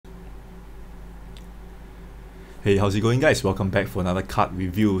Hey, how's it going, guys? Welcome back for another card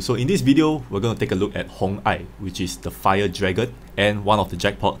review. So in this video, we're going to take a look at Hong Ai, which is the Fire Dragon and one of the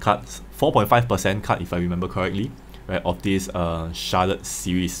jackpot cards, 4.5% card if I remember correctly, right, of this Charlotte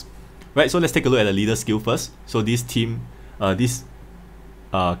series. Right, so let's take a look at the leader skill first. So this team, this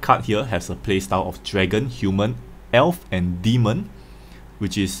card here has a playstyle of Dragon, Human, Elf and Demon,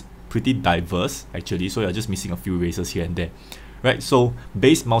 which is pretty diverse actually, so you're just missing a few races here and there. Right, so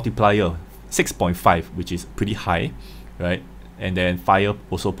base multiplier 6.5, which is pretty high, right? And then fire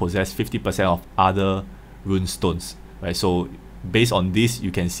also possess 50% of other rune stones, right? So based on this,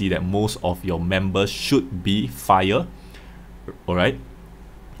 you can see that most of your members should be fire, all right?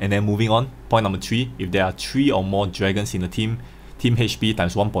 And then moving on, point number 3, if there are 3 or more dragons in the team, team HP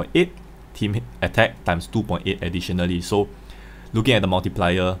times 1.8, team attack times 2.8 additionally. So looking at the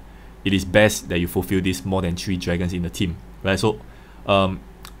multiplier, it is best that you fulfill this more than 3 dragons in the team, right? So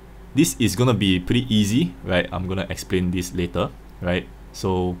this is gonna be pretty easy, right? I'm gonna explain this later, right?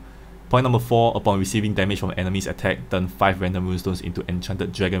 So point number 4, upon receiving damage from enemy's attack, turn 5 random runestones into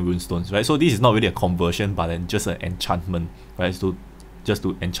enchanted dragon runestones, right? So this is not really a conversion, but then just an enchantment, right? So just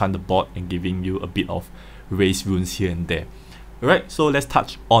to enchant the board and giving you a bit of raised runes here and there. Alright, so let's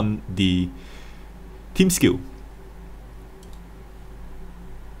touch on the team skill.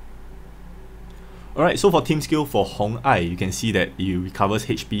 Alright, so for team skill for Hong Ai, you can see that it recovers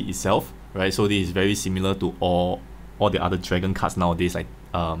HP itself, right? So this is very similar to all the other dragon cards nowadays, like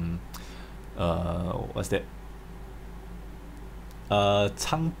what's that?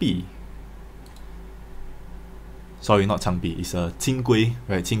 Changbi. Sorry, not Changbi, it's Qinggui,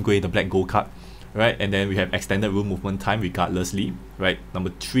 right? Qinggui, the black gold card, right? And then we have extended rune movement time regardlessly, right? Number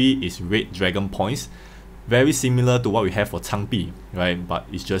 3 is red dragon points. Very similar to what we have for Changbi, right? But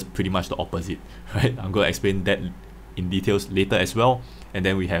it's just pretty much the opposite, right? I'm going to explain that in details later as well. And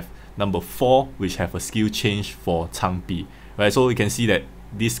then we have number 4, which have a skill change for Changbi, right? So you can see that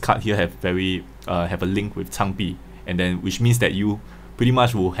this card here have a link with Changbi, and then which means that you pretty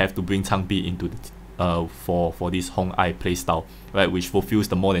much will have to bring Changbi into the for this Hong Ai playstyle, right? Which fulfills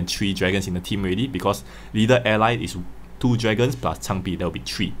the more than 3 dragons in the team already, because leader ally is 2 dragons plus Changbi, that will be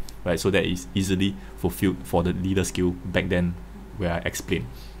 3. Right, so that is easily fulfilled for the leader skill back then where I explained.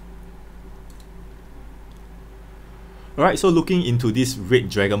 Alright, so looking into these red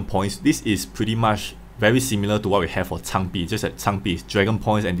dragon points, this is pretty much very similar to what we have for Changbi, just that Changbi is dragon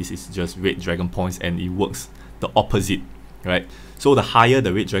points and this is just red dragon points, and it works the opposite, right? So the higher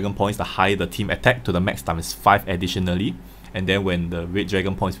the red dragon points, the higher the team attack to the max times 5 additionally, and then when the red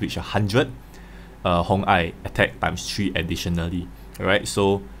dragon points reach 100, Hong Ai attack times 3 additionally. Alright,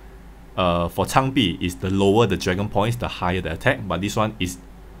 so for Changbi, is the lower the dragon points, the higher the attack, but this one is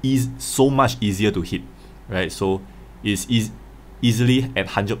so much easier to hit, right? So it's easily at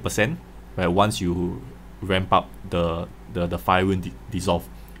 100%, right? Once you ramp up the fire rune dissolve,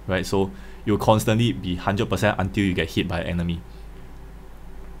 right? So you'll constantly be 100% until you get hit by an enemy.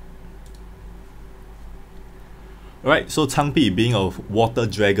 Alright, so Changbi being a water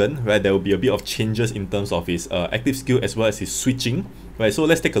dragon, right, there will be a bit of changes in terms of his active skill as well as his switching, right? So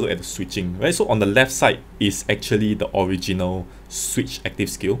let's take a look at the switching, right? So on the left side is actually the original switch active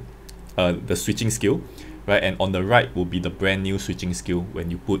skill, the switching skill, right? And on the right will be the brand new switching skill when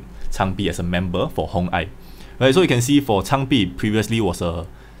you put Changbi as a member for Hong Ai, right? So you can see for Changbi previously was a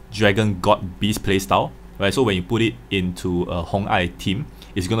dragon god beast playstyle, right? So when you put it into a Hong Ai team,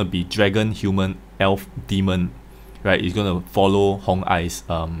 it's gonna be dragon, human, elf, demon, right? It's going to follow Hong Ai's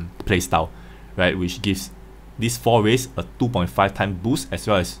playstyle, right? Which gives these 4 rays a 2.5 time boost, as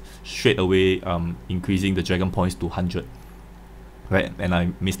well as straight away increasing the dragon points to 100, right? And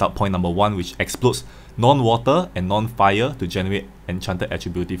I missed out point number 1, which explodes non-water and non-fire to generate enchanted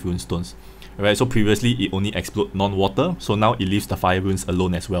attributive rune stones, right? So previously it only exploded non-water, so now it leaves the fire runes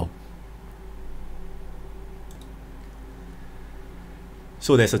alone as well.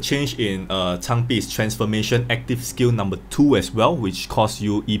 So there's a change in Changbi's transformation active skill number 2 as well, which costs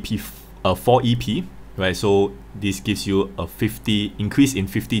you 4 EP, right? So this gives you a 50 increase in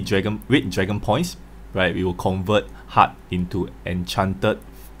 50 red dragon points, right? We will convert heart into enchanted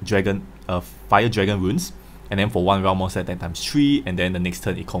dragon fire dragon runes, and then for 1 round more set, 10 times 3, and then the next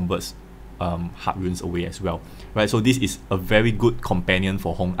turn it converts heart runes away as well, right? So this is a very good companion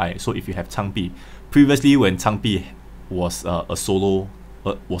for Hong Ai. So if you have Changbi, previously when Changbi was a solo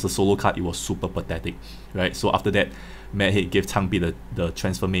card, it was super pathetic, right? So after that, Madhead gave Changbi the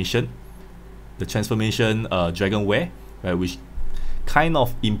transformation dragon wear, right, which kind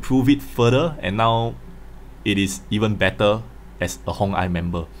of improved it further, and now it is even better as a Hong Ai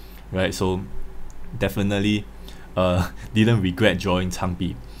member, right? So definitely didn't regret drawing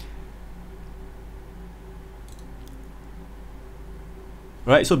Changbi.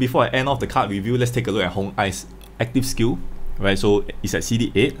 Right, so before I end off the card review, let's take a look at Hong Ai's active skill. Right, so it's at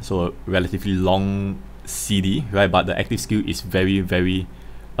CD 8, so a relatively long CD, right, but the active skill is very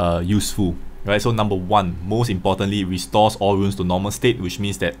useful. Right, so number 1, most importantly, restores all runes to normal state, which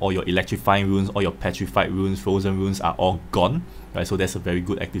means that all your electrifying runes, all your petrified runes, frozen runes are all gone. Right, so that's a very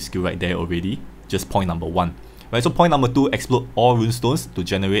good active skill right there already. Just point number 1. Right, so point number 2, explode all runestones to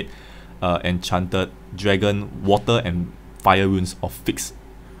generate enchanted dragon, water and fire runes of fixed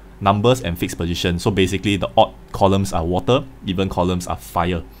numbers and fixed position. So basically the odd columns are water, even columns are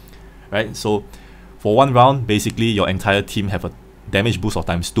fire. Right, so for 1 round, basically your entire team have a damage boost of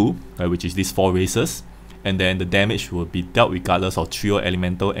 ×2, right, which is these 4 races, and then the damage will be dealt regardless of trio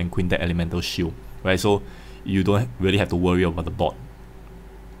elemental and quintet elemental shield. Right, so you don't really have to worry about the board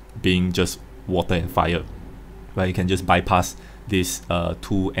being just water and fire. Right, you can just bypass these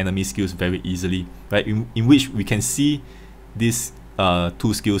 2 enemy skills very easily. Right, in which we can see these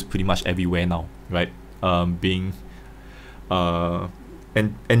 2 skills pretty much everywhere now. Right, being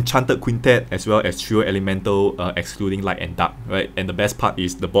enchanted quintet as well as trio elemental, excluding light and dark. Right, and the best part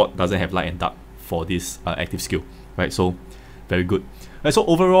is the board doesn't have light and dark for this active skill. Right, so very good. Right, so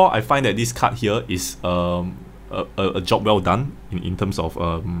overall, I find that this card here is a job well done in terms of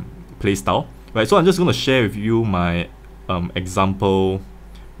playstyle. Right, so I'm just going to share with you my example,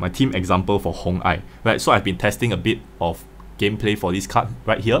 my team example for Hong Ai. Right, so I've been testing a bit of gameplay for this card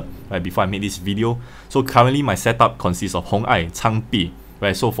right here, right, before I made this video. So currently my setup consists of Hong Ai, Chang Pi.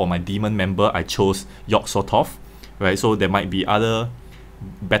 Right, so for my demon member, I chose Yok Sotov. Right, so there might be other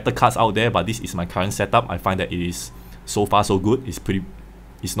better cards out there, but this is my current setup. I find that it is so far so good.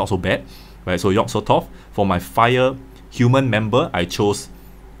 It's not so bad. Right, so Yok Sotov. For my fire human member, I chose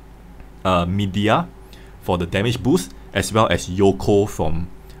Media for the damage boost, as well as Yoko from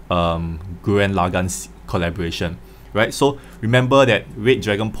Gurren Lagann's collaboration. Right, so remember that Red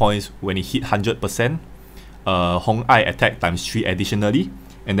Dragon points, when it hit 100%, Hong Ai attack ×3 additionally,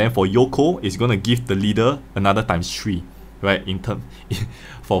 and then for Yoko, it's gonna give the leader another ×3, right, in term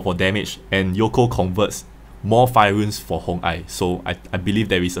for damage, and Yoko converts more fire runes for Hong Ai. So I believe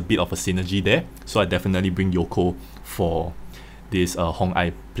there is a bit of a synergy there. So I definitely bring Yoko for this Hong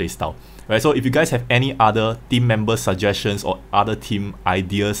Ai playstyle. Right, so if you guys have any other team member suggestions or other team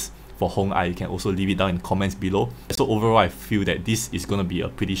ideas for Hong Ai, you can also leave it down in the comments below. So overall, I feel that this is going to be a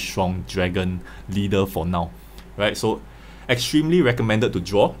pretty strong dragon leader for now. Right, so extremely recommended to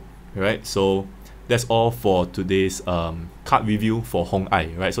draw. Right, so that's all for today's card review for Hong Ai.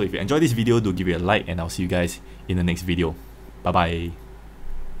 Right, so if you enjoyed this video, do give it a like, and I'll see you guys in the next video. Bye bye.